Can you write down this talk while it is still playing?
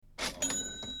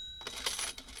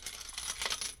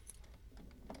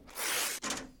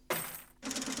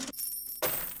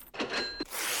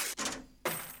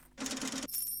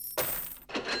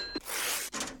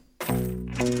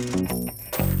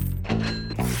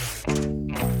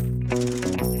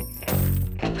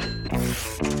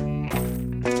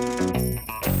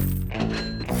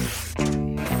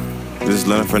is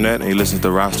Leonard Fournette, and you listen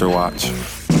to Roster Watch.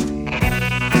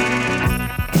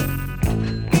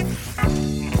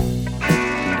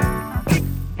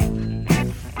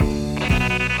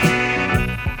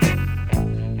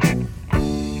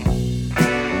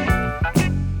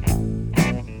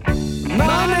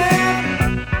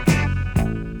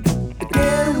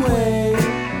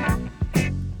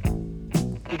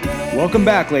 Welcome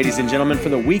back, ladies and gentlemen, for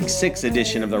the Week 6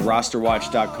 edition of the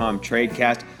RosterWatch.com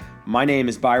Tradecast. My name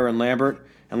is Byron Lambert,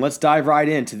 and let's dive right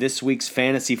into this week's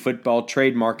fantasy football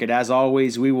trade market. As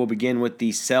always, we will begin with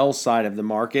the sell side of the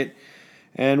market,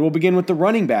 and we'll begin with the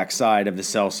running back side of the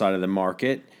sell side of the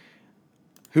market.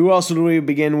 Who else do we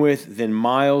begin with than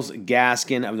Myles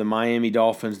Gaskin of the Miami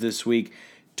Dolphins this week?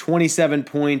 27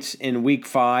 points in Week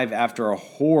 5 after a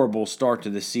horrible start to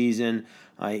the season.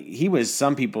 He was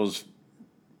some people's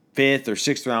 5th or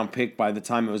 6th round pick by the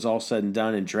time it was all said and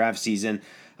done in draft season.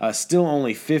 Still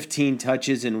only 15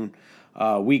 touches in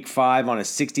Week 5 on a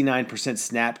 69%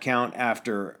 snap count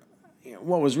after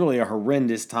what was really a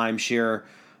horrendous timeshare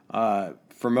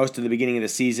for most of the beginning of the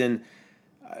season.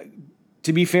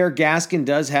 To be fair, Gaskin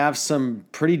does have some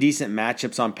pretty decent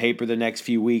matchups on paper the next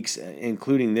few weeks,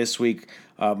 including this week.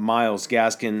 Myles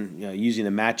Gaskin, using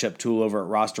the matchup tool over at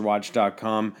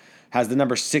rosterwatch.com, has the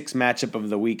number 6 matchup of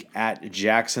the week at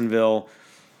Jacksonville.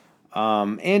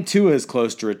 And Tua is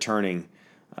close to returning.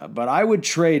 But I would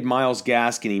trade Myles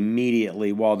Gaskin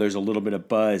immediately while there's a little bit of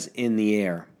buzz in the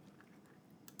air.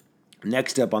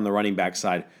 Next up on the running back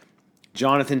side,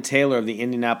 Jonathan Taylor of the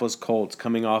Indianapolis Colts,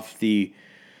 coming off the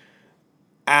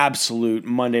absolute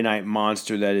Monday night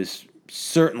monster that is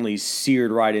certainly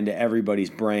seared right into everybody's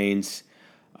brains.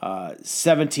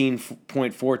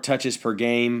 17.4 touches per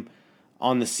game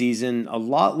on the season, a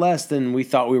lot less than we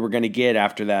thought we were going to get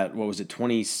after that,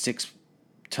 26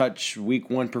 touch Week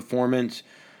 1 performance.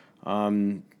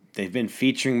 They've been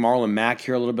featuring Marlon Mack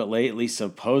here a little bit lately,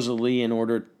 supposedly in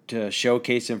order to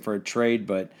showcase him for a trade,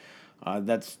 but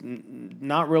that's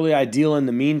not really ideal in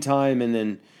the meantime. And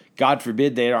then, God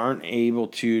forbid, they aren't able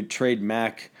to trade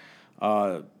Mack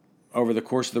over the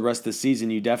course of the rest of the season.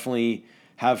 You definitely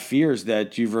have fears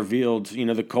that you've revealed,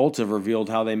 the Colts have revealed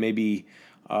how they may be,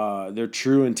 their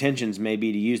true intentions may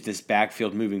be to use this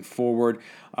backfield moving forward.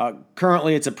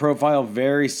 Currently, it's a profile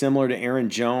very similar to Aaron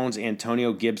Jones,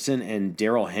 Antonio Gibson, and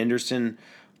Darrell Henderson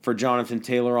for Jonathan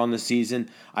Taylor on the season.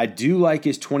 I do like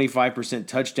his 25%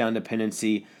 touchdown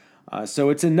dependency, so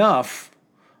it's enough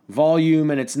volume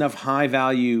and it's enough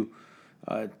high-value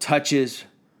touches.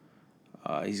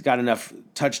 He's got enough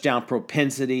touchdown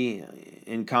propensity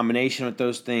in combination with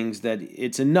those things that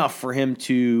it's enough for him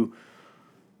to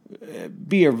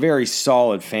be a very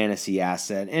solid fantasy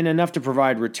asset and enough to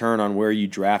provide return on where you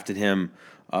drafted him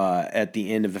at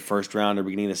the end of the first round or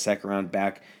beginning of the second round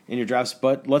back in your drafts.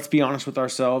 But let's be honest with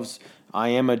ourselves. I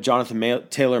am a Jonathan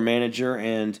Taylor manager,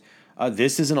 and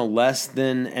this isn't a less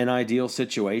than an ideal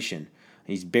situation.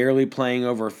 He's barely playing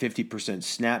over a 50%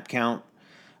 snap count.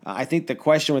 I think the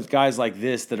question with guys like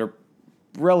this that are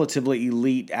relatively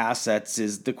elite assets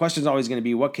is the question is always going to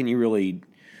be, what can you really,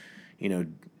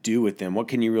 do with them? What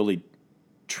can you really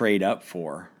trade up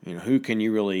for? Who can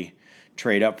you really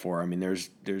trade up for? I mean, there's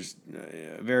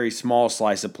a very small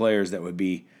slice of players that would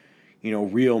be,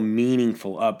 real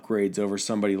meaningful upgrades over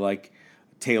somebody like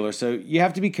Taylor. So you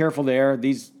have to be careful there.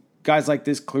 These guys like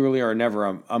this clearly are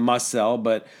never a must sell,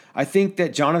 but I think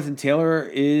that Jonathan Taylor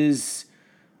is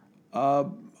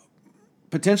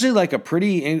potentially like a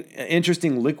pretty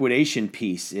interesting liquidation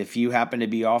piece if you happen to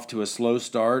be off to a slow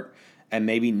start and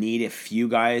maybe need a few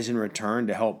guys in return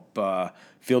to help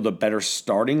field a better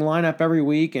starting lineup every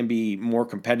week and be more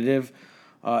competitive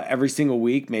every single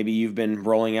week. Maybe you've been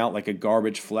rolling out like a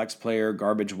garbage flex player,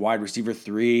 garbage wide receiver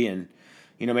 3, and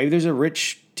maybe there's a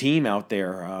rich team out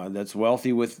there that's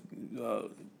wealthy with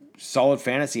solid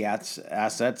fantasy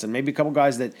assets and maybe a couple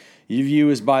guys that you view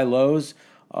as buy lows.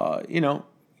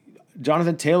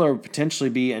 Jonathan Taylor would potentially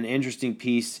be an interesting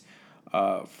piece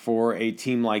for a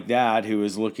team like that who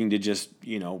is looking to just,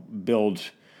 build.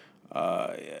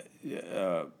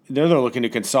 They're looking to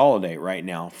consolidate right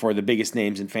now for the biggest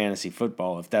names in fantasy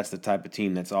football. If that's the type of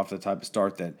team that's off the type of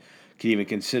start that could even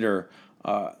consider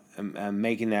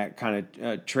making that kind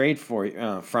of trade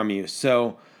from you.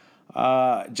 So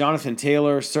Jonathan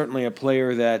Taylor, certainly a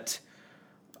player that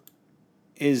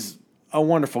is a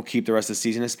wonderful keep the rest of the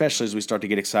season, especially as we start to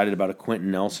get excited about a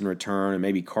Quentin Nelson return and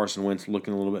maybe Carson Wentz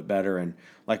looking a little bit better. And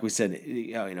like we said,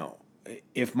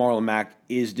 if Marlon Mack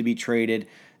is to be traded,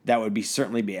 that would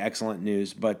certainly be excellent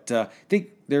news. But I think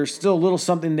there's still a little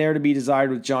something there to be desired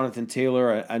with Jonathan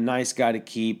Taylor, a nice guy to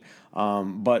keep,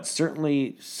 but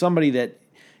certainly somebody that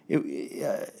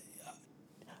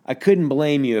I couldn't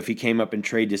blame you if he came up in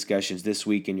trade discussions this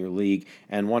week in your league.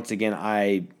 And once again,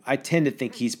 I tend to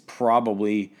think he's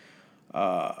probably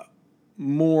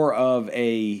more of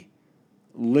a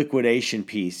liquidation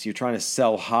piece. You're trying to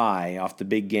sell high off the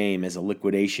big game as a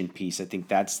liquidation piece. I think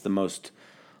that's the most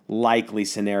likely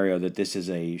scenario, that this is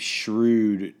a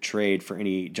shrewd trade for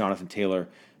any Jonathan Taylor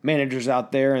managers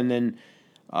out there. And then,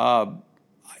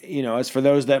 as for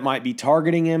those that might be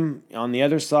targeting him on the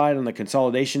other side, on the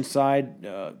consolidation side,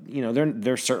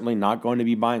 they're certainly not going to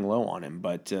be buying low on him.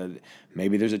 But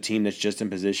maybe there's a team that's just in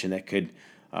position that could,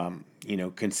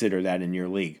 consider that in your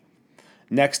league.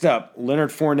 Next up,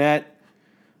 Leonard Fournette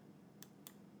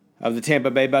of the Tampa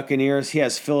Bay Buccaneers. He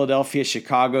has Philadelphia,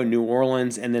 Chicago, New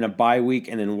Orleans, and then a bye week,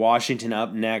 and then Washington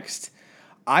up next.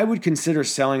 I would consider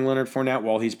selling Leonard Fournette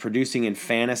while he's producing in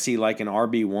fantasy like an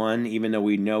RB1, even though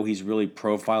we know he's really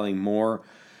profiling more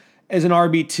as an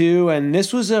RB2. And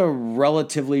this was a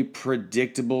relatively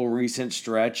predictable recent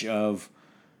stretch of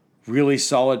really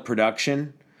solid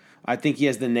production. I think he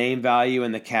has the name value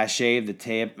and the cachet of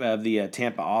the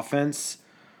Tampa offense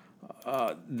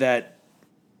that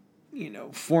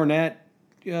Fournette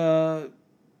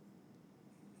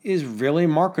is really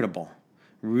marketable,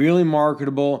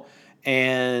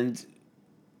 and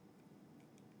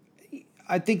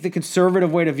I think the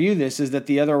conservative way to view this is that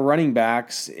the other running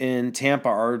backs in Tampa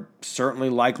are certainly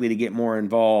likely to get more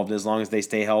involved as long as they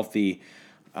stay healthy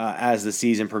as the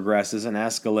season progresses and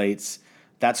escalates.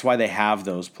 That's why they have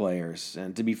those players.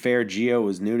 And to be fair, Gio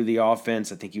was new to the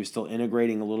offense. I think he was still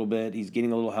integrating a little bit. He's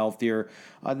getting a little healthier.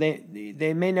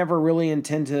 They may never really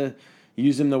intend to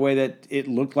use him the way that it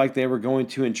looked like they were going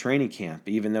to in training camp,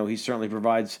 even though he certainly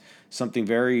provides something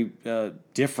very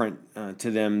different to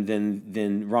them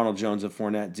than Ronald Jones and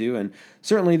Fournette do. And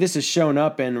certainly this has shown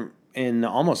up in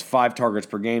almost 5 targets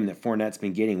per game that Fournette's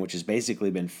been getting, which has basically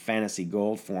been fantasy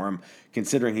gold for him,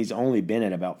 considering he's only been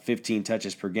at about 15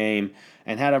 touches per game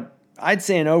and had I'd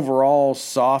say an overall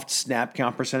soft snap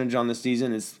count percentage on the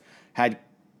season. Has had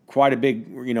quite a big,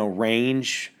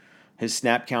 range his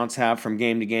snap counts have from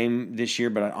game to game this year,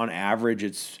 but on average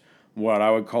it's what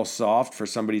I would call soft for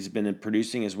somebody who's been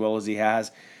producing as well as he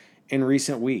has in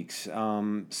recent weeks.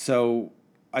 So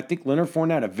I think Leonard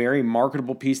Fournette, a very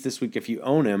marketable piece this week if you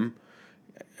own him,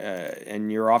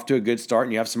 and you're off to a good start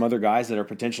and you have some other guys that are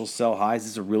potential sell highs.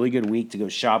 This is a really good week to go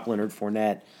shop Leonard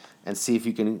Fournette and see if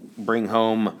you can bring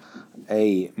home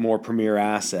a more premier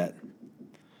asset.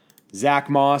 Zach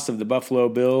Moss of the Buffalo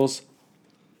Bills.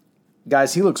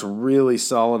 Guys, he looks really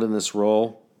solid in this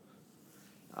role.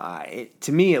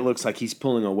 To me, it looks like he's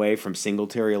pulling away from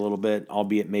Singletary a little bit,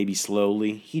 albeit maybe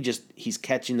slowly. He's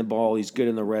catching the ball. He's good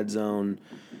in the red zone.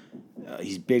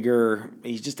 He's bigger.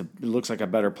 He looks like a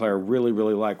better player. Really,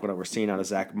 really like what we're seeing out of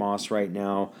Zach Moss right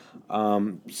now.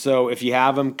 So if you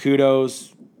have him,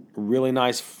 kudos. Really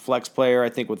nice flex player, I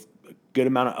think, with a good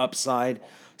amount of upside.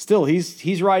 Still,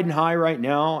 he's riding high right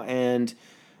now, and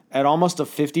at almost a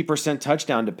 50%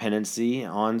 touchdown dependency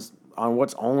on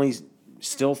what's only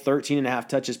still 13.5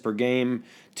 touches per game,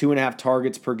 2.5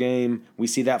 targets per game. We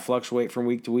see that fluctuate from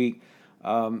week to week.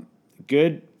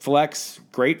 Good flex,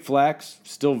 great flex,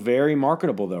 still very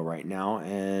marketable though right now.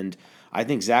 And I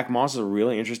think Zach Moss is a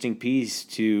really interesting piece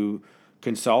to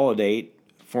consolidate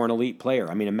for an elite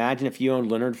player. I mean, imagine if you owned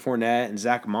Leonard Fournette and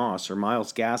Zach Moss, or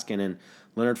Myles Gaskin and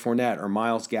Leonard Fournette, or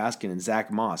Myles Gaskin and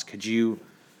Zach Moss. Could you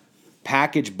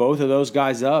package both of those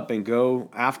guys up and go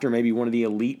after maybe one of the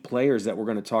elite players that we're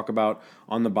going to talk about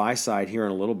on the buy side here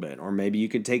in a little bit? Or maybe you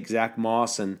could take Zach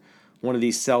Moss and one of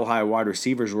these sell-high wide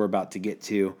receivers we're about to get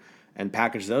to and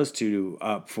package those two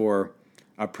up for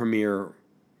a premier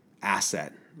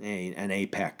asset, an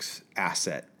apex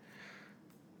asset.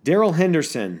 Darrell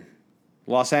Henderson,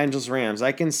 Los Angeles Rams.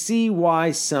 I can see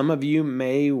why some of you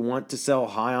may want to sell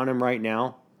high on him right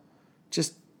now.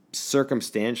 Just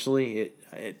circumstantially,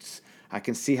 I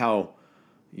can see how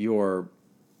your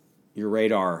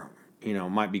radar,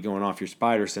 might be going off. Your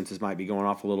spider senses might be going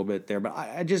off a little bit there. But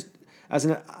I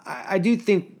do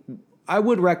think I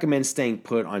would recommend staying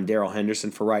put on Darrell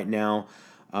Henderson for right now.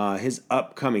 His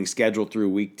upcoming schedule through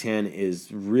Week 10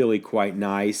 is really quite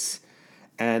nice.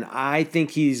 And I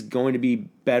think he's going to be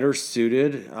better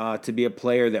suited to be a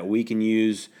player that we can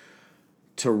use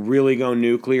to really go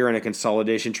nuclear in a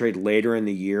consolidation trade later in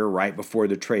the year, right before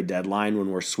the trade deadline, when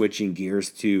we're switching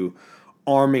gears to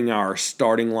arming our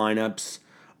starting lineups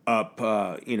up,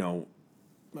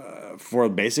 for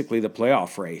basically the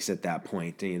playoff race at that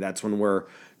point. That's when we're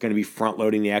going to be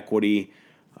front-loading the equity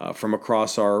from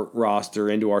across our roster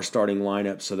into our starting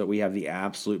lineup so that we have the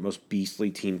absolute most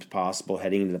beastly teams possible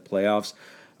heading into the playoffs.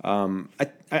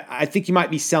 I think you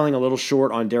might be selling a little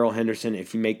short on Darrell Henderson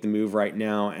if you make the move right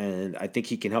now, and I think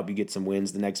he can help you get some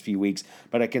wins the next few weeks.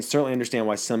 But I can certainly understand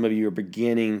why some of you are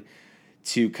beginning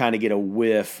to kind of get a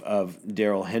whiff of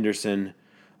Darrell Henderson.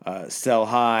 Sell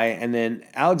high. And then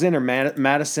Alexander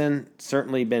Madison,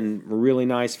 certainly been really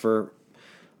nice for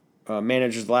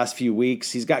managers the last few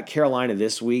weeks. He's got Carolina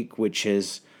this week, which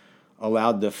has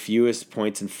allowed the fewest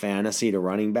points in fantasy to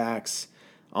running backs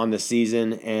on the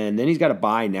season. And then he's got a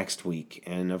bye next week.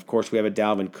 And, of course, we have a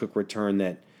Dalvin Cook return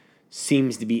that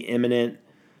seems to be imminent.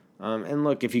 And,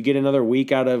 look, if you get another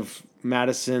week out of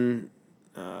Madison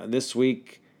this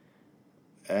week,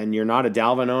 and you're not a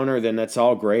Dalvin owner, then that's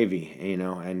all gravy,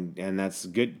 and that's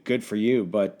good for you.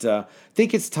 But I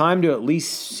think it's time to at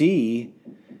least see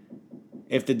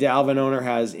if the Dalvin owner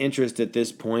has interest at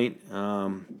this point,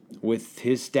 with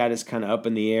his status kind of up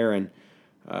in the air and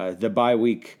the bye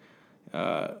week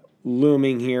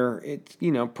looming here. It's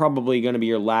probably going to be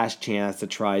your last chance to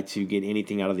try to get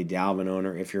anything out of the Dalvin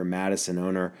owner if you're a Madison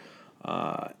owner.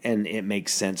 And it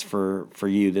makes sense for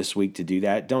you this week to do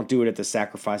that. Don't do it at the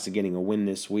sacrifice of getting a win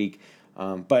this week.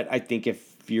 But I think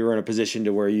if you're in a position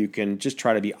to where you can just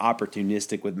try to be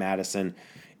opportunistic with Madison,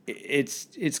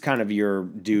 it's kind of your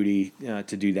duty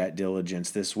to do that diligence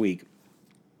this week.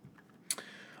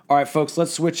 All right, folks,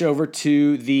 let's switch over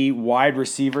to the wide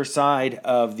receiver side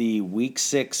of the Week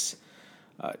 6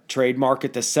 trade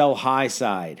market, the sell high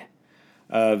side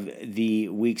of the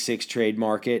Week 6 trade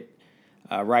market.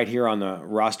 Right here on the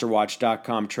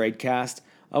rosterwatch.com tradecast.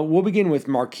 We'll begin with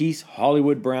Marquise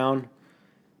Hollywood Brown.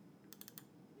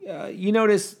 You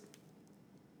notice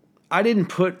I'm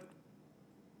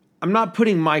not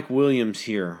putting Mike Williams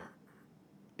here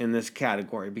in this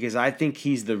category because I think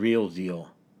he's the real deal.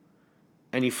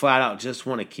 And you flat out just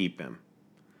want to keep him.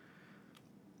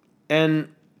 And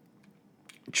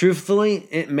truthfully,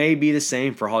 it may be the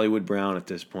same for Hollywood Brown at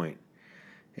this point.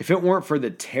 If it weren't for the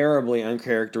terribly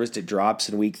uncharacteristic drops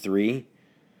in Week 3,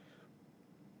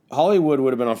 Hollywood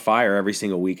would have been on fire every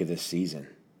single week of this season.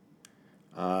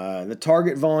 The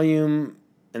target volume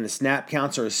and the snap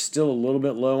counts are still a little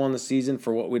bit low on the season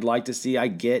for what we'd like to see. I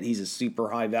get he's a super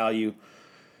high-value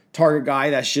target guy.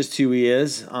 That's just who he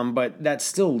is. But that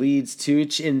still leads to,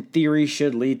 in theory,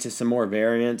 should lead to some more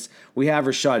variance. We have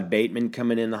Rashad Bateman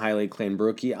coming in, the highly acclaimed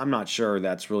rookie. I'm not sure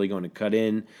that's really going to cut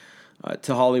in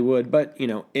to Hollywood, but,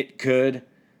 it could.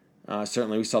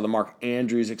 Certainly we saw the Mark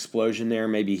Andrews explosion there.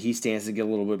 Maybe he stands to get a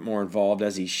little bit more involved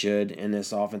as he should in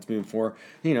this offense moving forward.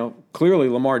 Clearly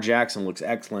Lamar Jackson looks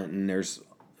excellent, and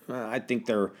I think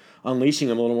they're unleashing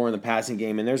him a little more in the passing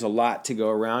game, and there's a lot to go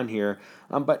around here.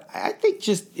 But I think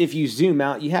just if you zoom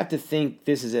out, you have to think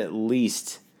this is at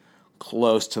least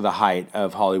close to the height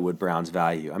of Hollywood Brown's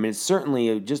value. I mean, it's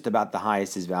certainly just about the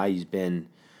highest his value's been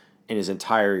in his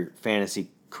entire fantasy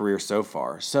career so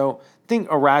far. So I think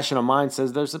a rational mind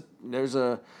says there's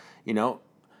a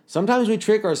sometimes we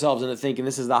trick ourselves into thinking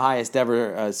this is the highest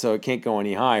ever, so it can't go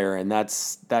any higher, and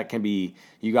that can be,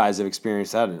 you guys have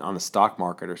experienced that on the stock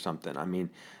market or something. I mean,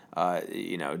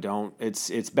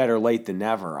 it's better late than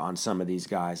never on some of these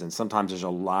guys, and sometimes there's a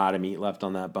lot of meat left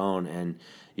on that bone, and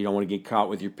you don't want to get caught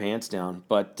with your pants down.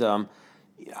 But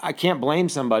I can't blame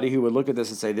somebody who would look at this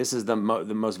and say this is the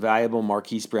most valuable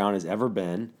Marquise Brown has ever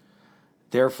been.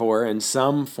 Therefore, in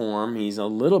some form, he's a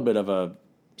little bit of a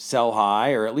sell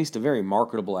high, or at least a very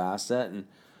marketable asset, and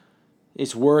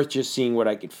it's worth just seeing what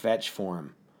I could fetch for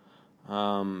him.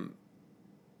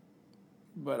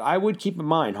 But I would keep in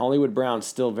mind, Hollywood Brown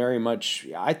still very much,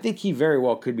 I think he very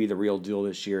well could be the real deal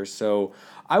this year, so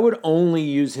I would only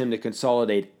use him to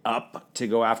consolidate up to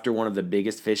go after one of the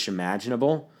biggest fish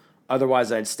imaginable.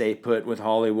 Otherwise, I'd stay put with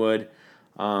Hollywood.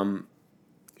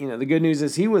 The good news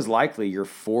is he was likely your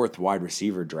 4th wide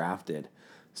receiver drafted.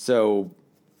 So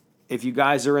if you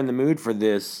guys are in the mood for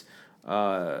this,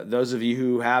 those of you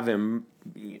who have him,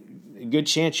 a good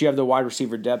chance you have the wide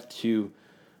receiver depth to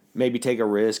maybe take a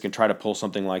risk and try to pull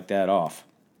something like that off.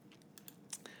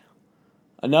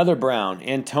 Another Brown,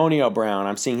 Antonio Brown.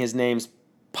 I'm seeing his names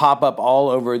pop up all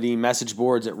over the message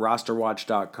boards at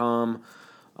rosterwatch.com.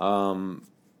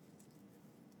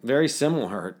 Very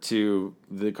similar to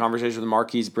the conversation with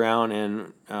Marquise Brown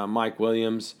and Mike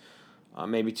Williams,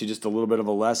 maybe to just a little bit of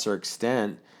a lesser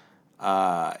extent.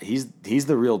 He's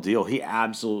the real deal. He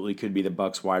absolutely could be the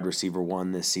Bucs wide receiver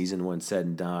 1 this season when said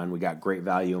and done. We got great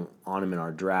value on him in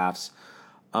our drafts.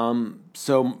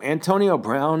 So Antonio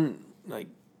Brown,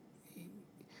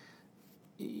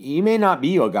 he may not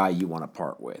be a guy you want to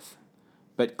part with,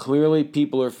 but clearly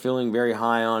people are feeling very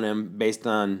high on him based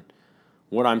on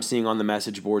what I'm seeing on the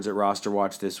message boards at Roster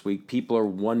Watch this week. People are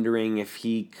wondering if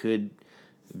he could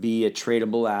be a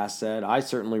tradable asset. I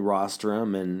certainly roster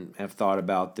him and have thought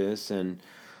about this. And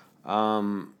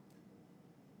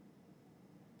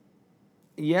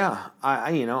yeah,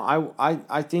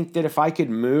 I think that if I could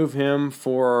move him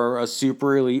for a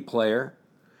super elite player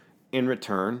in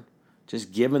return,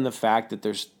 just given the fact that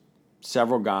there's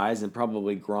several guys and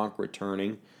probably Gronk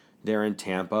returning there in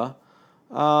Tampa.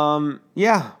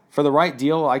 Yeah, for the right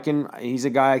deal, he's a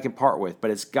guy I can part with,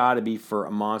 but it's got to be for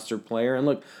a monster player. And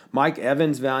look, Mike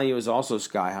Evans' value is also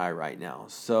sky high right now.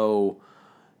 So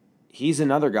he's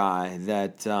another guy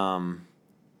that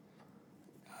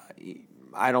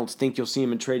I don't think you'll see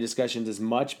him in trade discussions as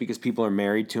much because people are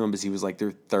married to him because he was like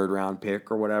their third-round pick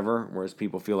or whatever, whereas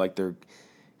people feel like they're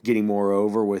getting more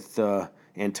over with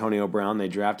Antonio Brown. They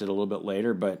drafted a little bit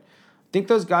later, but I think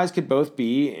those guys could both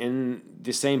be in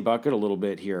the same bucket a little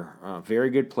bit here. Very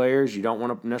good players. You don't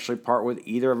want to necessarily part with.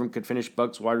 Either of them could finish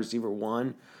Bucs wide receiver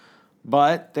 1,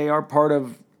 but they are part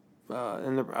of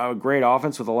a great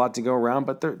offense with a lot to go around,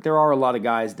 but there are a lot of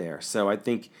guys there. So I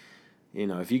think,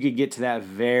 if you could get to that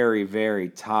very, very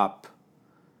top,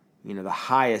 the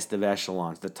highest of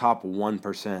echelons, the top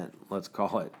 1%, let's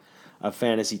call it, of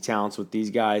fantasy talents with these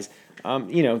guys,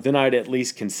 then I'd at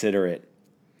least consider it.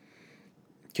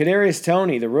 Kadarius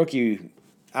Toney, the rookie,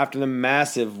 after the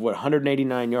massive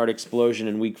 189-yard explosion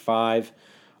in Week 5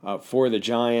 for the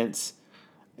Giants,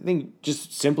 I think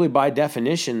just simply by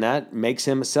definition that makes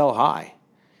him a sell high.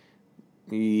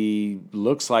 He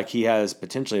looks like he has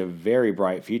potentially a very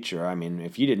bright future. I mean,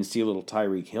 if you didn't see a little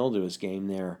Tyreek Hill to his game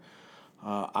there,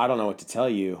 I don't know what to tell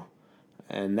you.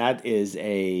 And that is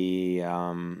a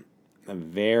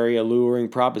very alluring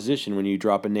proposition when you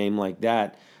drop a name like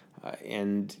that.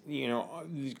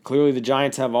 Clearly the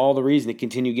Giants have all the reason to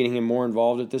continue getting him more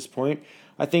involved at this point.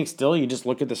 I think still you just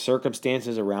look at the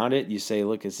circumstances around it. You say,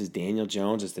 look, this is Daniel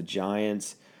Jones. It's the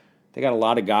Giants. They got a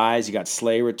lot of guys. You got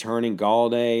Slay returning,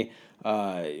 Galladay.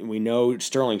 We know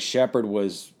Sterling Shepard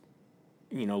was,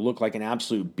 looked like an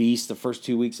absolute beast the first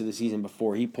 2 weeks of the season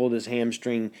before he pulled his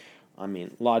hamstring. I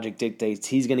mean, logic dictates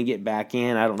he's going to get back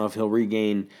in. I don't know if he'll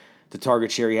regain the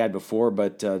target share he had before,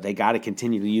 but they got to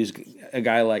continue to use a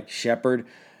guy like Shepard.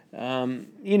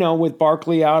 With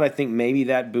Barkley out, I think maybe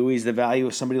that buoys the value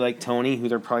of somebody like Toney, who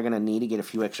they're probably going to need to get a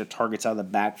few extra targets out of the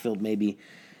backfield, maybe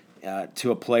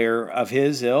to a player of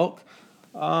his ilk.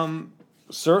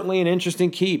 Certainly an interesting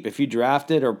keep. If you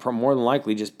drafted or more than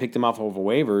likely just picked him off of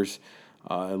waivers,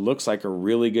 it looks like a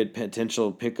really good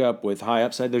potential pickup with high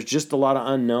upside. There's just a lot of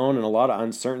unknown and a lot of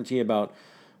uncertainty about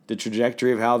the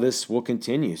trajectory of how this will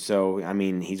continue. So, I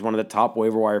mean, he's one of the top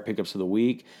waiver wire pickups of the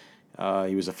week.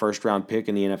 He was a first-round pick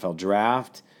in the NFL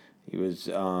draft. He was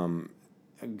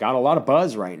got a lot of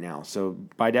buzz right now. So,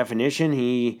 by definition,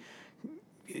 he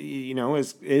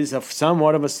is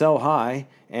somewhat of a sell high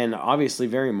and obviously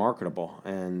very marketable.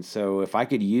 And so if I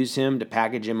could use him to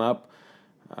package him up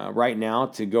right now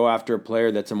to go after a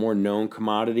player that's a more known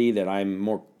commodity that I'm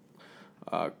more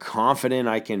confident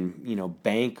I can,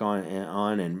 bank on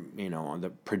and on the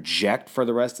project for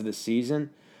the rest of the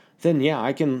season, then yeah,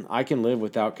 I can live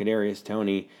without Kadarius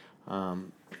Toney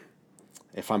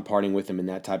if I'm parting with him in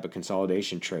that type of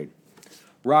consolidation trade.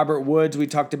 Robert Woods, we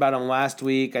talked about him last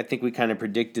week. I think we kind of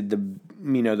predicted the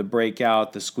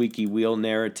breakout, the squeaky wheel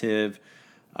narrative.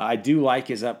 I do like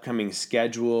his upcoming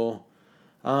schedule,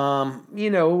 but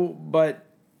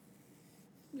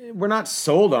we're not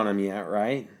sold on him yet,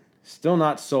 right? Still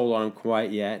not sold on him quite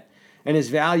yet, and his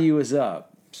value is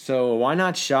up. So why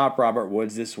not shop Robert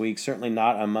Woods this week? Certainly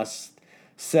not a must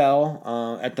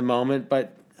sell at the moment,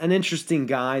 but an interesting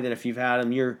guy that if you've had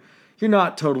him, you're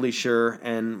not totally sure.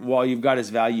 And while you've got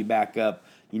his value back up,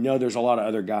 there's a lot of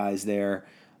other guys there.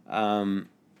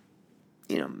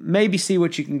 Maybe see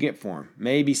what you can get for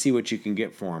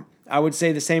him. I would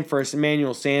say the same for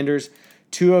Emmanuel Sanders.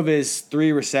 2 of his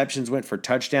 3 receptions went for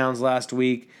touchdowns last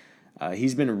week.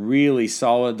 He's been really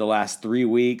solid the last 3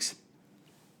 weeks.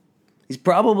 He's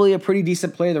probably a pretty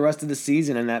decent player the rest of the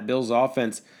season in that Bills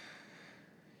offense.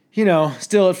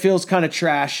 Still it feels kind of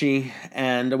trashy,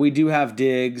 and we do have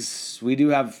Diggs. We do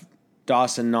have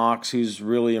Dawson Knox, who's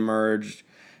really emerged,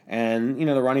 and,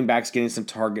 the running back's getting some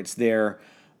targets there.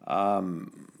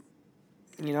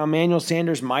 Emmanuel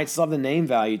Sanders might still have the name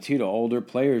value, too, to older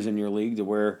players in your league to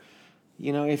where,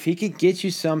 if he could get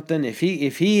you something, if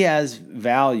he has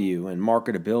value and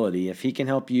marketability, if he can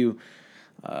help you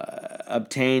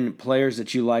obtain players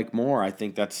that you like more, I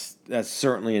think that's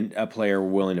certainly a player we're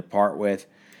willing to part with.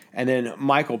 And then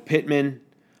Michael Pittman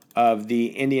of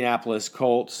the Indianapolis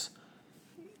Colts.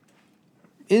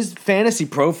 His fantasy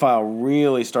profile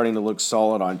really starting to look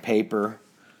solid on paper.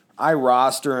 I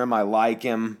roster him. I like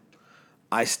him.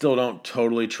 I still don't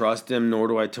totally trust him, nor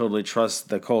do I totally trust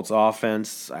the Colts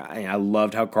offense. I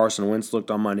loved how Carson Wentz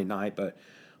looked on Monday night, but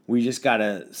we just got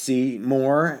to see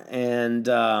more. And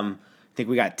I think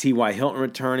we got T.Y. Hilton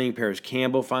returning. Paris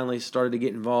Campbell finally started to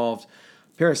get involved.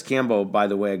 Paris Campbell, by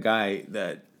the way, a guy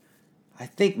that I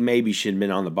think maybe should have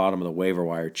been on the bottom of the waiver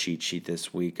wire cheat sheet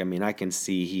this week. I mean, I can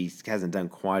see he hasn't done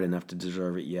quite enough to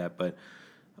deserve it yet, but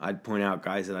I'd point out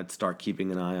guys that I'd start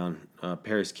keeping an eye on.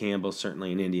 Paris Campbell,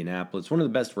 certainly in Indianapolis. One of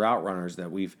the best route runners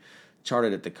that we've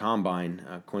charted at the Combine,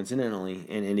 coincidentally,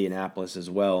 in Indianapolis as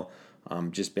well.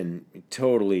 Just been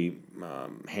totally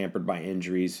hampered by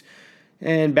injuries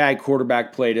and bad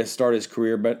quarterback play to start his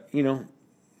career. But,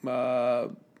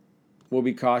 we'll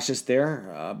be cautious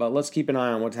there. But let's keep an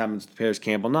eye on what happens to Paris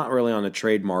Campbell. Not really on the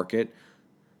trade market,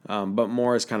 but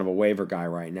more as kind of a waiver guy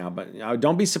right now. But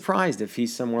don't be surprised if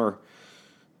he's somewhere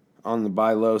on the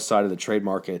buy low side of the trade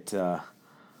market here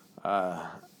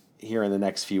in the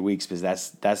next few weeks, because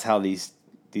that's how these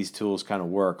tools kind of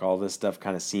work. All this stuff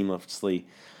kind of seamlessly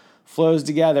flows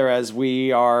together as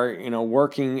we are,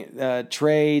 working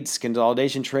trades,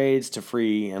 consolidation trades to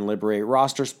free and liberate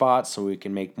roster spots so we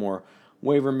can make more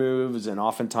waiver moves. And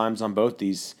oftentimes on both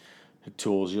these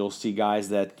tools, you'll see guys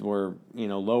that were,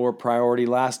 lower priority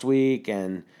last week,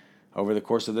 and over the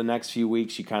course of the next few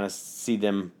weeks, you kind of see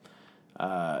them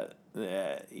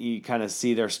you kind of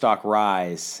see their stock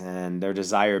rise and their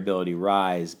desirability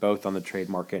rise, both on the trade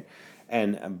market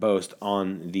and both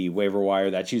on the waiver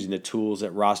wire. That's using the tools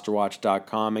at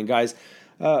rosterwatch.com. And guys,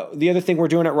 the other thing we're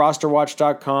doing at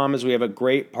rosterwatch.com is we have a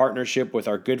great partnership with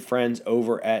our good friends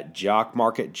over at Jock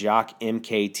Market,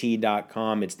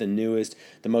 jockmkt.com. It's the newest,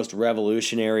 the most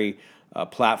revolutionary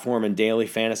platform in daily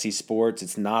fantasy sports.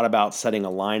 It's not about setting a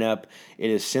lineup.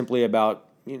 It is simply about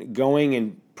going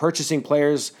and purchasing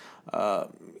players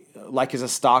like as a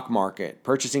stock market,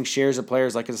 purchasing shares of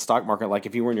players like as a stock market, like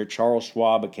if you were in your Charles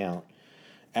Schwab account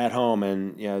at home,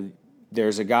 and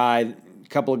there's a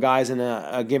couple of guys in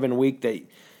a given week that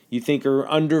you think are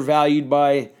undervalued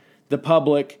by the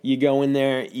public. You go in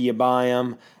there, you buy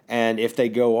them, and if they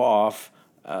go off,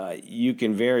 you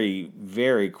can very,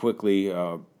 very quickly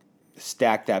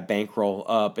stack that bankroll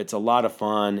up. It's a lot of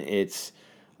fun. It's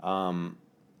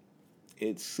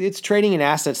trading in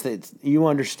assets that you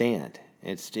understand.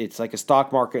 It's like a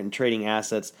stock market and trading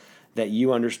assets that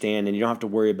you understand, and you don't have to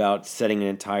worry about setting an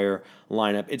entire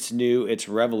lineup. It's new. It's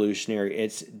revolutionary.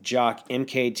 It's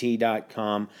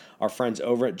jockmkt.com. Our friends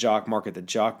over at Jock Market, the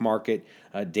Jock Market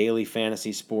daily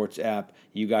fantasy sports app.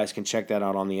 You guys can check that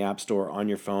out on the App Store on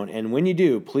your phone. And when you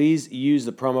do, please use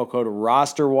the promo code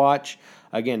ROSTERWATCH.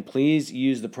 Again, please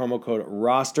use the promo code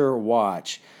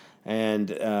ROSTERWATCH,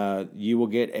 and you will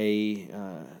get a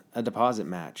deposit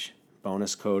match.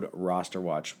 Bonus code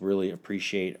ROSTERWATCH. Really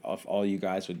appreciate if all you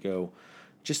guys would go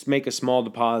just make a small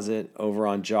deposit over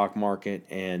on Jock Market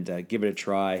and give it a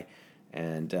try,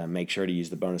 and make sure to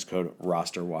use the bonus code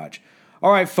ROSTERWATCH.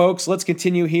 All right, folks, let's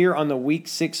continue here on the Week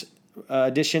 6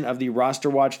 edition of the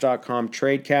RosterWatch.com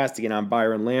Tradecast. Again, I'm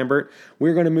Byron Lambert.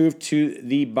 We're going to move to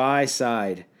the buy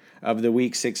side of the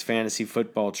Week 6 fantasy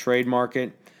football trade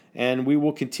market, and we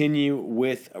will continue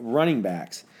with running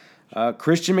backs.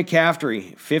 Christian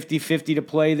McCaffrey, 50-50 to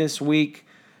play this week.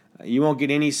 You won't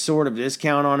get any sort of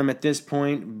discount on him at this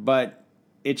point, but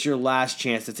it's your last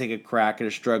chance to take a crack at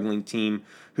a struggling team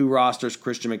who rosters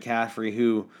Christian McCaffrey,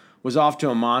 who was off to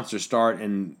a monster start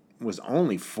and was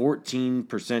only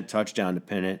 14% touchdown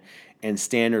dependent in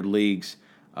standard leagues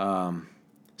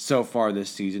so far this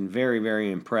season. Very,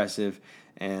 very impressive.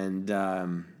 And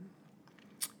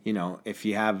if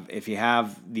you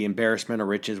have the embarrassment of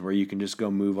riches where you can just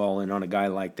go move all in on a guy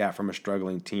like that from a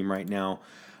struggling team right now,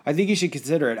 I think you should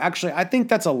consider it. Actually, I think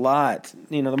that's a lot.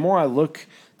 The more I look,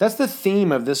 that's the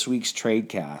theme of this week's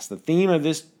Tradecast. The theme of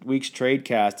this week's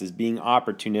Tradecast is being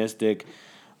opportunistic.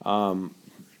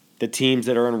 The teams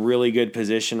that are in really good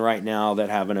position right now, that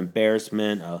have an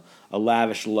embarrassment, a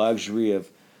lavish luxury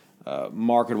of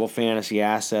marketable fantasy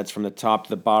assets from the top to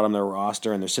the bottom of their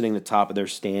roster, and they're sitting at the top of their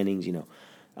standings,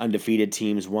 undefeated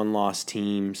teams, one-loss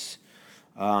teams.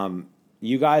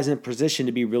 You guys in a position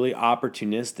to be really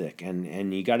opportunistic,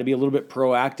 and you got to be a little bit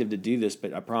proactive to do this,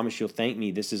 but I promise you'll thank me.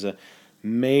 This is a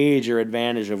major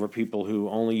advantage over people who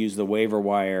only use the waiver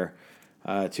wire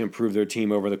to improve their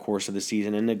team over the course of the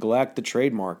season and neglect the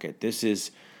trade market. This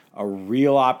is a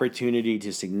real opportunity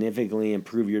to significantly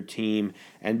improve your team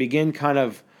and begin kind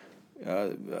of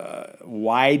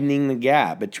widening the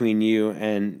gap between you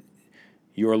and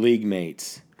your league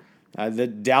mates. The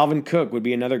Dalvin Cook would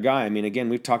be another guy. I mean, again,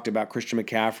 we've talked about Christian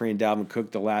McCaffrey and Dalvin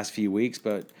Cook the last few weeks,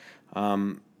 but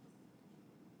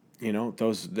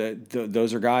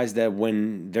those are guys that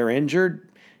when they're injured,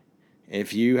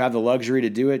 if you have the luxury to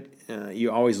do it,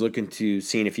 you always look into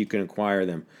seeing if you can acquire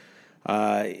them.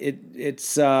 It's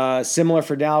similar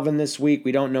for Dalvin this week.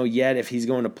 We don't know yet if he's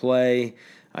going to play.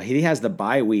 He has the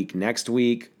bye week next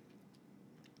week,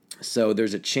 so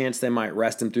there's a chance they might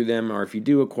rest him through them. Or if you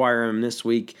do acquire him this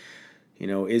week,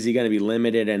 is he going to be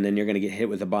limited and then you're going to get hit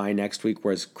with a bye next week?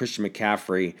 Whereas Christian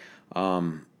McCaffrey,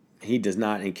 he does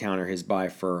not encounter his bye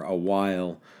for a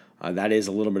while. That is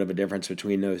a little bit of a difference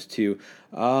between those two.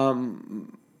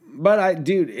 But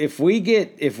if we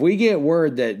get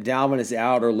word that Dalvin is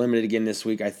out or limited again this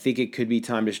week, I think it could be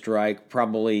time to strike.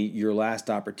 Probably your last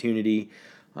opportunity.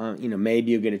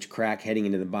 Maybe you'll get a crack heading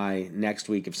into the bye next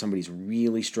week if somebody's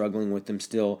really struggling with them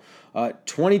still.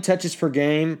 20 touches per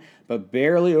game, but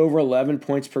barely over 11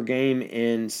 points per game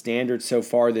in standard so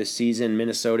far this season.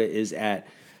 Minnesota is at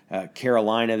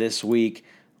Carolina this week.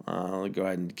 I'll go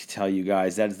ahead and tell you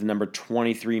guys that is the number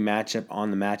 23 matchup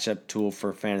on the matchup tool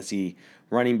for fantasy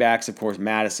running backs. Of course,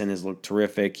 Madison has looked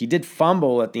terrific. He did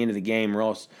fumble at the end of the game, or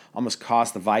else almost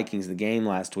cost the Vikings the game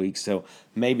last week. So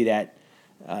maybe that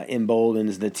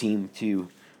emboldens the team to,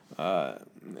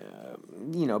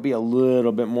 be a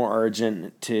little bit more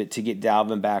urgent to get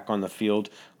Dalvin back on the field.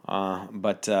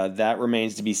 But that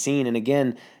remains to be seen. And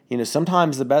again,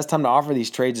 sometimes the best time to offer these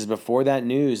trades is before that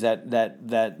news,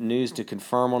 that news to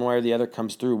confirm one way or the other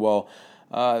comes through.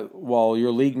 While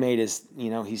your league mate is,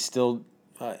 he's still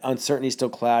uncertainty is still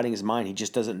clouding his mind. He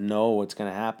just doesn't know what's going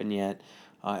to happen yet.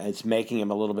 It's making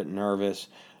him a little bit nervous.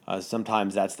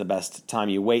 Sometimes that's the best time.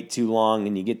 You wait too long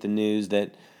and you get the news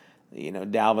that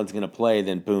Dalvin's going to play,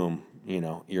 then boom,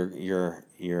 your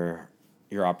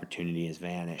opportunity has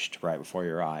vanished right before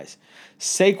your eyes.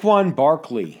 Saquon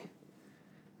Barkley.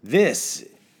 This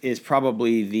is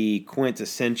probably the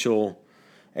quintessential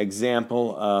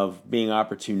example of being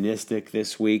opportunistic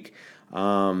this week.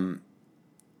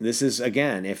 This is,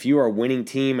 again, if you are a winning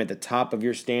team at the top of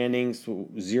your standings,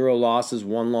 0 losses,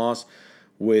 1 loss,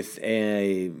 with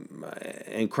a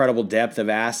incredible depth of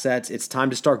assets, it's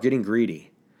time to start getting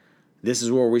greedy. This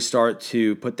is where we start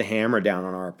to put the hammer down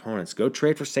on our opponents. Go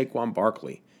trade for Saquon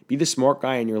Barkley. Be the smart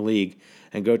guy in your league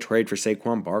and go trade for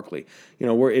Saquon Barkley.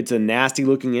 It's a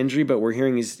nasty-looking injury, but we're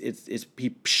hearing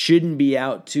he shouldn't be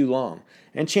out too long.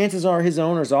 And chances are his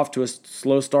owner's off to a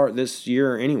slow start this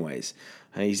year anyways.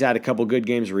 He's had a couple good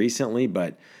games recently,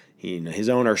 but his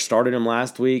owner started him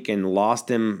last week and lost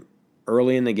him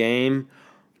early in the game.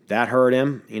 That hurt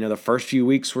him. The first few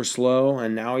weeks were slow,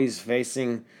 and now he's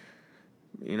facing,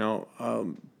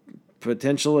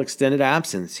 potential extended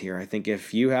absence here. I think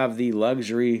if you have the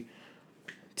luxury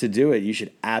to do it, you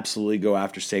should absolutely go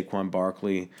after Saquon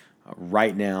Barkley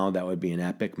right now. That would be an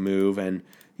epic move. And,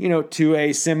 to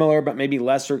a similar but maybe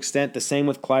lesser extent, the same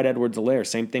with Clyde Edwards-Helaire.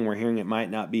 Same thing. We're hearing it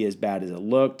might not be as bad as it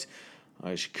looked.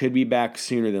 She could be back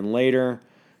sooner than later.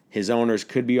 His owners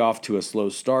could be off to a slow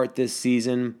start this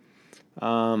season.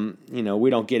 We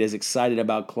don't get as excited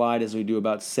about Clyde as we do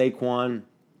about Saquon.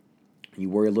 You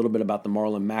worry a little bit about the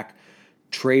Marlon Mack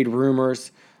trade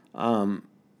rumors.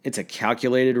 It's a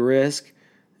calculated risk,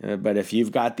 but if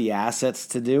you've got the assets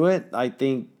to do it, I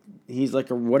think he's like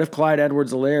what if Clyde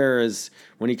Edwards-Helaire is,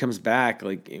 when he comes back,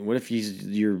 what if he's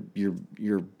your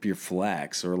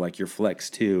flex, or like your flex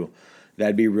too?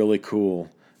 That'd be really cool.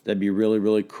 That'd be really,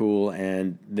 really cool.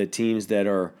 And the teams that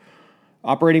are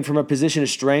operating from a position of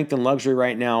strength and luxury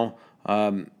right now,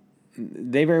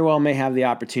 they very well may have the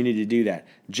opportunity to do that.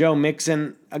 Joe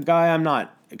Mixon, a guy I'm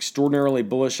not extraordinarily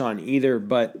bullish on either,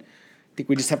 but I think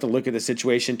we just have to look at the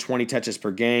situation. 20 touches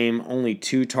per game, only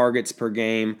 2 targets per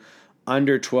game,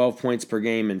 under 12 points per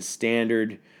game in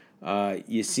standard.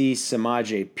 You see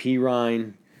Samaje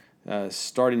Perine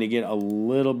starting to get a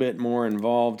little bit more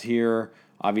involved here.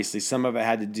 Obviously, some of it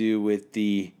had to do with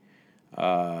the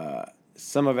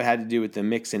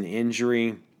Mixon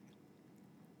injury.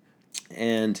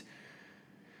 And,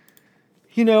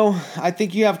 I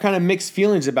think you have kind of mixed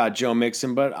feelings about Joe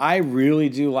Mixon, but I really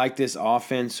do like this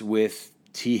offense with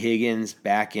T. Higgins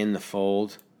back in the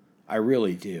fold. I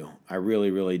really do. I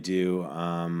really, really do.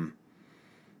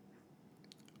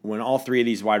 When all 3 of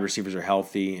these wide receivers are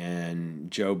healthy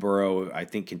and Joe Burrow, I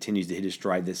think, continues to hit his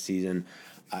stride this season,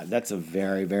 that's a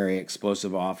very, very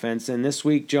explosive offense. And this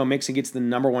week, Joe Mixon gets the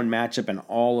number 1 matchup in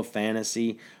all of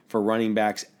fantasy for running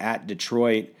backs at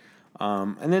Detroit.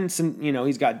 And then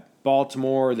he's got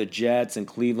Baltimore, the Jets, and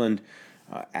Cleveland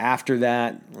after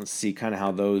that. Let's see kind of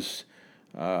how those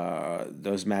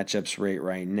matchups rate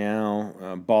right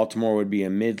now. Baltimore would be a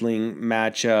middling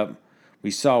matchup. We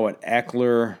saw what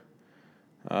Eckler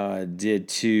did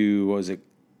to,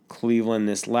 Cleveland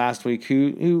this last week,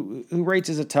 who rates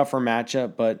as a tougher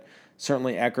matchup, but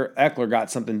certainly Eckler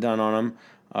got something done on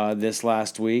him this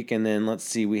last week. And then let's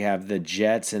see, we have the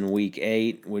Jets in Week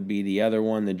 8 would be the other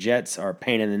one. The Jets are a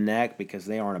pain in the neck because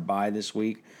they aren't a bye this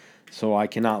week, so I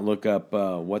cannot look up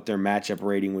what their matchup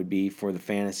rating would be for the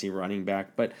fantasy running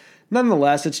back. But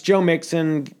nonetheless, it's Joe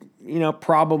Mixon,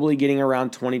 probably getting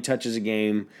around 20 touches a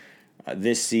game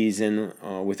this season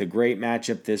with a great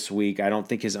matchup this week. I don't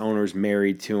think his owner's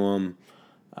married to him.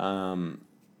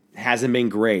 Hasn't been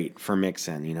great for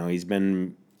Mixon. He's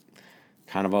been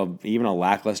kind of even a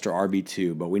lackluster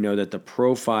RB2, but we know that the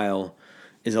profile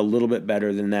is a little bit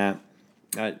better than that.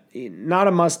 Not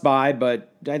a must-buy,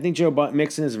 but I think Joe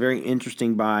Mixon is a very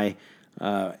interesting buy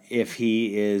if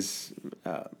he is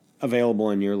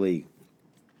available in your league.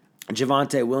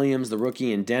 Javonte Williams, the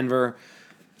rookie in Denver.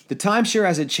 The timeshare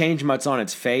hasn't changed much on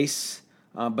its face,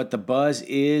 but the buzz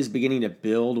is beginning to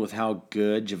build with how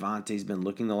good Javonte's been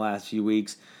looking the last few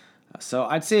weeks. So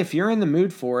I'd say if you're in the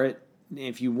mood for it,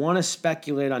 if you want to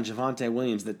speculate on Javonte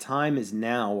Williams, the time is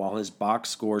now while his box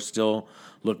scores still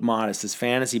look modest. His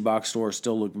fantasy box scores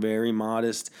still look very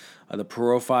modest. The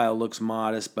profile looks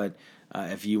modest, but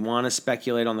if you want to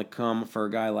speculate on the come for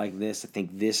a guy like this, I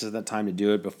think this is the time to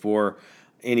do it before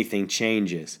anything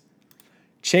changes.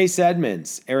 Chase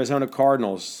Edmonds, Arizona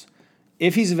Cardinals.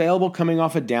 If he's available coming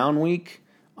off a down week,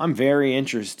 I'm very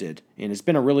interested. And it's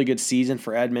been a really good season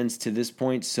for Edmonds to this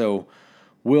point, so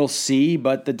we'll see.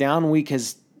 But the down week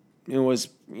was a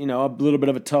little bit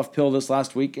of a tough pill this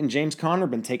last week, and James Conner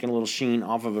been taking a little sheen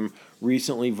off of him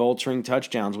recently, vulturing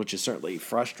touchdowns, which is certainly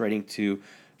frustrating to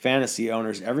fantasy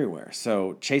owners everywhere.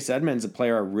 So Chase Edmonds, a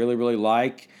player I really, really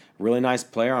like, really nice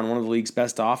player on one of the league's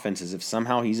best offenses. If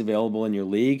somehow he's available in your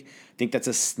league, I think that's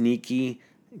a sneaky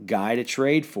guy to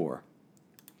trade for.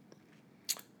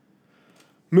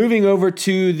 Moving over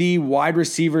to the wide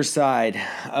receiver side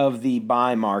of the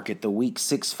buy market, the Week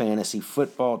 6 fantasy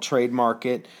football trade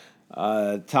market.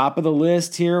 Top of the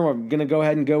list here, we're going to go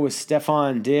ahead and go with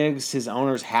Stefon Diggs. His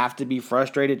owners have to be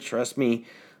frustrated. Trust me,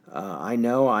 I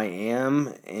know I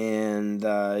am. And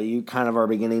you kind of are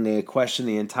beginning to question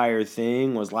the entire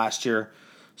thing. Was last year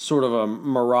sort of a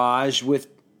mirage with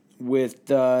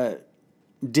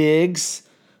Diggs,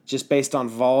 just based on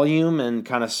volume and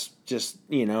kind of just,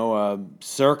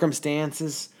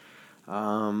 circumstances.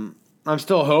 I'm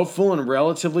still hopeful and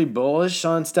relatively bullish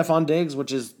on Stefon Diggs,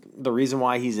 which is the reason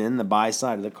why he's in the buy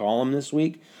side of the column this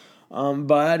week.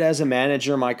 But as a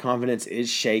manager, my confidence is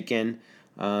shaken.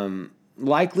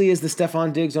 Likely is the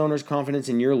Stefon Diggs owner's confidence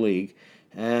in your league.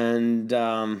 And,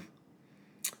 that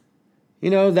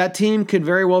team could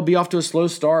very well be off to a slow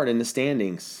start in the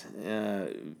standings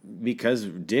because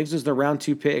Diggs was the round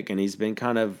 2 pick, and he's been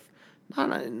kind of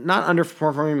not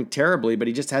underperforming terribly, but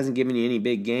he just hasn't given you any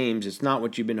big games. It's not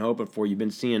what you've been hoping for. You've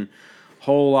been seeing a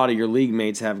whole lot of your league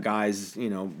mates have guys,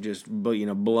 just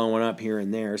blowing up here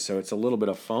and there. So it's a little bit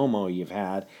of FOMO you've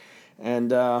had. And,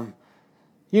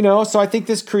 so I think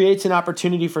this creates an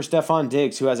opportunity for Stefon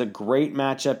Diggs, who has a great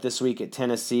matchup this week at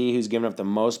Tennessee, who's given up the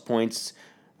most points,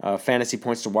 fantasy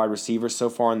points to wide receivers so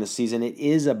far in the season. It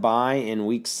is a bye in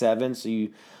Week 7, so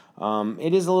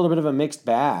it is a little bit of a mixed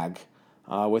bag.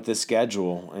 With the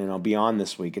schedule, beyond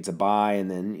this week. It's a bye, and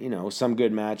then, some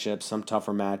good matchups, some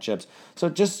tougher matchups. So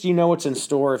just, what's in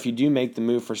store if you do make the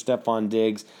move for Stefon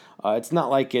Diggs. It's not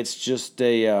like it's just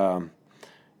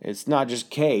it's not just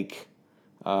cake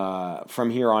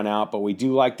from here on out, but we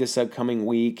do like this upcoming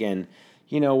week. And,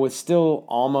 with still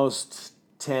almost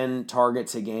 10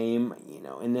 targets a game,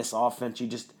 in this offense,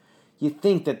 you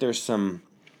think that there's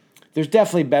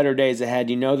definitely better days ahead.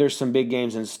 There's some big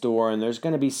games in store, and there's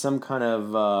going to be some kind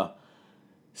of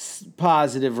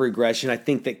positive regression, I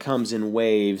think, that comes in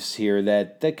waves here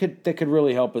that could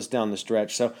really help us down the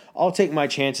stretch. So I'll take my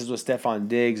chances with Stefon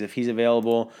Diggs if he's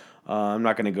available. I'm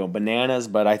not going to go bananas,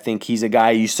 but I think he's a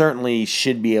guy you certainly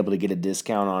should be able to get a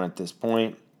discount on at this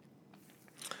point.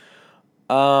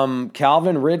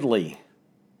 Calvin Ridley.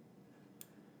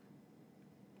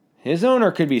 His owner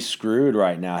could be screwed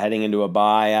right now heading into a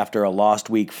bye after a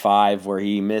lost Week 5 where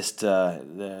he missed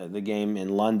the game in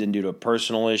London due to a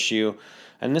personal issue.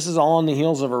 And this is all on the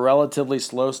heels of a relatively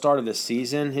slow start of the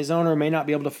season. His owner may not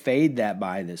be able to fade that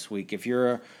bye this week. If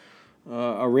you're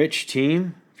a rich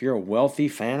team, if you're a wealthy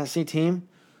fantasy team,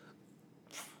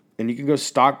 and you can go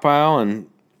stockpile and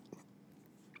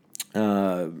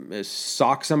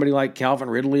sock somebody like Calvin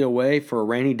Ridley away for a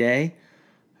rainy day,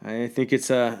 I think it's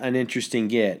an interesting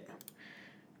get.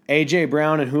 A.J.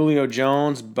 Brown and Julio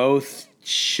Jones, both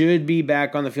should be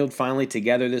back on the field finally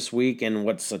together this week in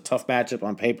what's a tough matchup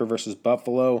on paper versus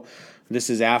Buffalo. This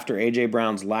is after A.J.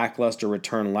 Brown's lackluster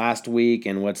return last week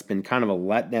and what's been kind of a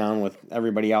letdown with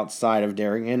everybody outside of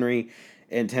Derrick Henry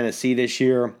in Tennessee this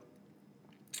year.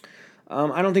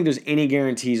 I don't think there's any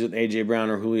guarantees with A.J. Brown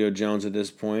or Julio Jones at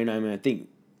this point. I mean, I think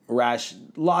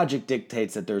logic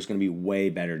dictates that there's going to be way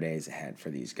better days ahead for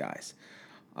these guys.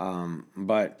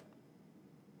 But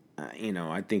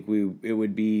I think it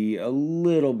would be a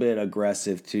little bit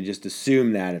aggressive to just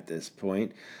assume that at this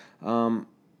point.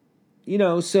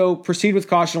 So proceed with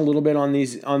caution a little bit on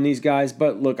these guys.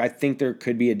 But look, I think there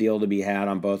could be a deal to be had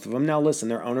on both of them. Now, listen,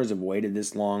 their owners have waited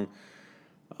this long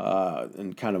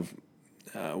and kind of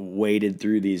waded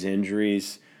through these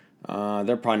injuries.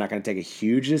 They're probably not going to take a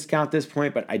huge discount at this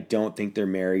point, but I don't think they're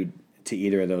married to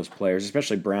either of those players,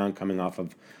 especially Brown coming off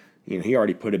of, he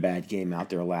already put a bad game out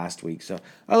there last week. So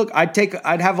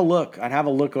I'd have a look. I'd have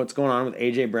a look at what's going on with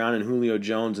A.J. Brown and Julio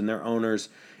Jones and their owners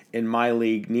in my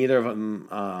league. Neither of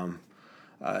them,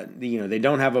 they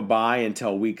don't have a bye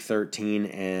until week 13,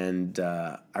 and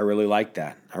I really like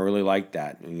that.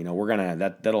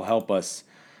 That'll help us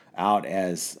out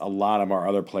as a lot of our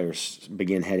other players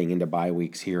begin heading into bye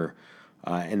weeks here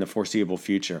in the foreseeable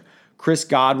future. Chris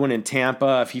Godwin in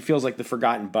Tampa, if he feels like the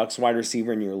forgotten Bucs wide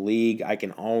receiver in your league, I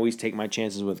can always take my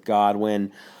chances with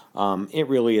Godwin. It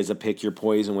really is a pick your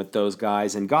poison with those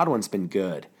guys, and Godwin's been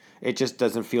good. It just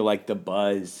doesn't feel like the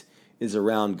buzz is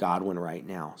around Godwin right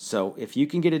now. So if you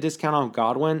can get a discount on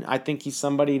Godwin, I think he's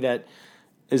somebody that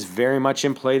is very much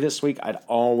in play this week. I'd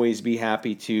always be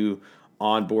happy to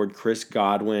onboard Chris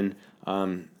Godwin.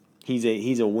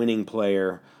 He's a winning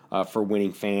player for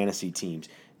winning fantasy teams.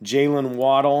 Jalen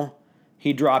Waddle,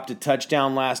 he dropped a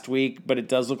touchdown last week, but it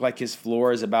does look like his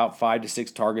floor is about 5 to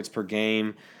 6 targets per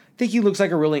game. I think he looks like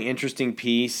a really interesting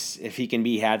piece if he can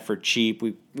be had for cheap.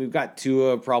 We've got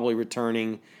Tua probably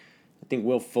returning. I think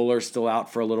Will Fuller's still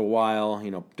out for a little while.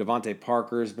 Devontae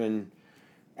Parker's been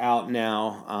out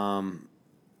now.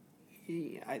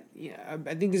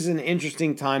 I think this is an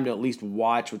interesting time to at least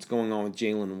watch what's going on with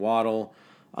Jalen Waddle.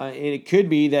 And it could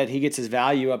be that he gets his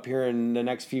value up here in the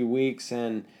next few weeks,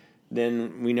 and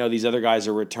then we know these other guys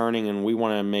are returning, and we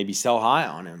want to maybe sell high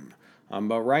on him.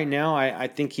 But right now, I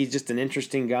think he's just an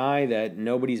interesting guy that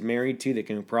nobody's married to that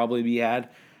can probably be had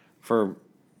for,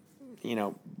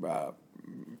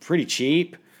 pretty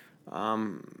cheap.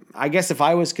 I guess if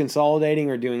I was consolidating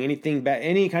or doing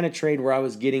any kind of trade where I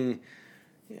was getting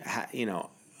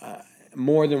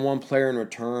more than one player in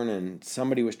return, and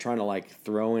somebody was trying to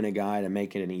throw in a guy to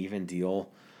make it an even deal.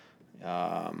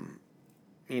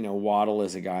 Waddle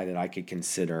is a guy that I could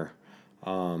consider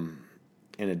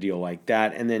in a deal like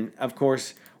that. And then, of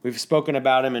course, we've spoken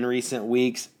about him in recent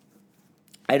weeks.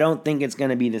 I don't think it's going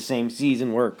to be the same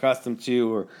season we're accustomed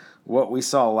to or what we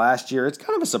saw last year. It's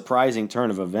kind of a surprising turn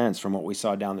of events from what we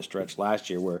saw down the stretch last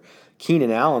year, where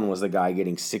Keenan Allen was the guy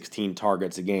getting 16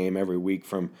 targets a game every week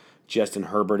from Justin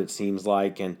Herbert, it seems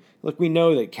like. And look, we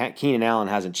know that Keenan Allen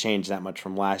hasn't changed that much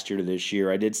from last year to this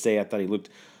year. I did say I thought he looked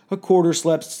a quarter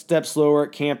step slower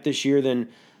at camp this year than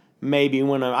maybe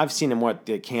when I've seen him at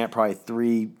camp I've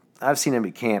seen him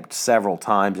at camp several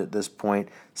times at this point.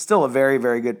 Still a very,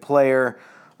 very good player.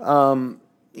 But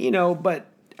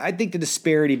I think the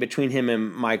disparity between him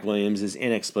and Mike Williams is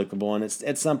inexplicable, and it's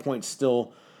at some point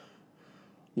still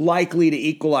likely to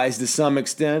equalize to some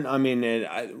extent. I mean,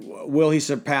 will he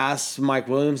surpass Mike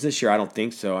Williams this year? I don't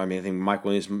think so. I mean, I think Mike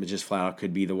Williams just flat out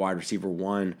could be the wide receiver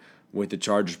one with the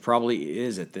Chargers, probably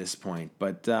is at this point.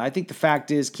 But I think the fact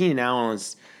is Keenan Allen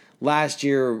last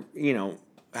year,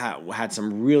 had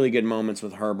some really good moments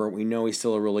with Herbert. We know he's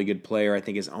still a really good player. I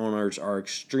think his owners are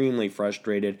extremely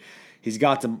frustrated. He's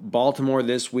got to Baltimore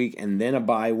this week and then a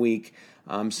bye week.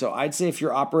 So I'd say if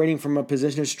you're operating from a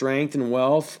position of strength and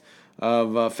wealth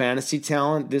of fantasy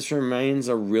talent, this remains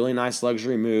a really nice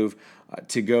luxury move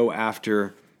to go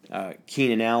after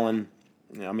Keenan Allen.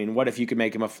 I mean, what if you could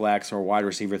make him a flex or a wide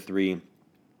receiver 3?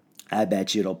 I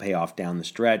bet you it'll pay off down the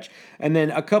stretch. And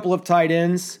then a couple of tight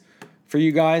ends for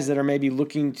you guys that are maybe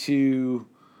looking to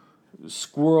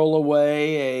squirrel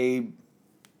away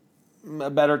a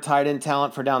better tight end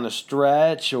talent for down the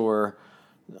stretch, or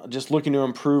just looking to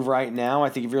improve right now. I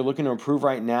think if you're looking to improve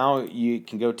right now, you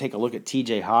can go take a look at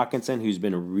TJ Hawkinson, who's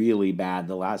been really bad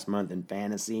the last month in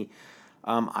fantasy.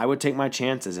 I would take my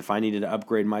chances. If I needed to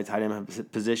upgrade my tight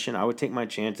end position, I would take my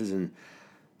chances and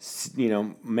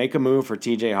make a move for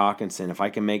TJ Hawkinson. If I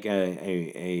can make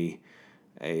a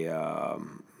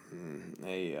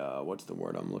what's the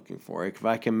word I'm looking for? If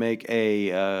I can make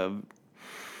I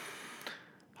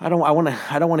don't want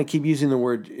to keep using the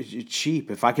word cheap.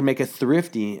 If I can make a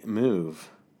thrifty move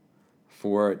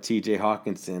for TJ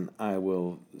Hawkinson, I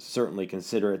will certainly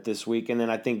consider it this week. And then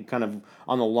I think kind of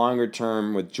on the longer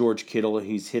term with George Kittle,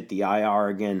 he's hit the IR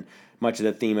again, much of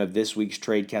the theme of this week's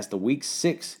TradeCast. The Week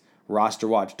 6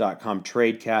 RosterWatch.com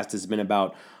TradeCast has been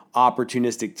about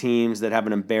opportunistic teams that have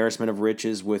an embarrassment of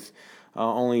riches with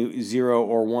only 0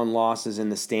 or 1 losses in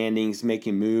the standings,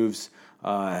 making moves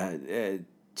to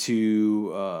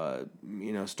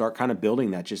start kind of building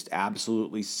that just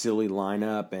absolutely silly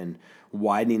lineup and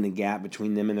widening the gap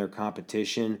between them and their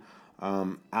competition.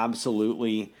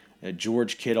 Absolutely,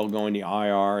 George Kittle going to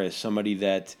IR is somebody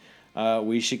that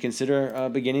we should consider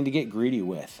beginning to get greedy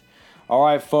with. All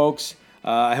right, folks.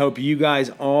 I hope you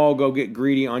guys all go get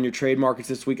greedy on your trade markets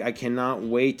this week. I cannot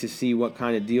wait to see what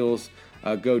kind of deals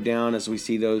go down as we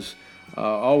see those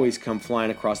always come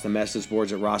flying across the message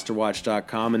boards at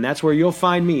rosterwatch.com. And that's where you'll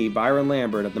find me, Byron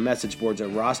Lambert, of the message boards at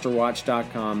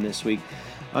rosterwatch.com this week.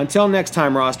 Until next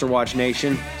time, Roster Watch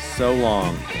Nation, so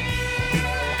long.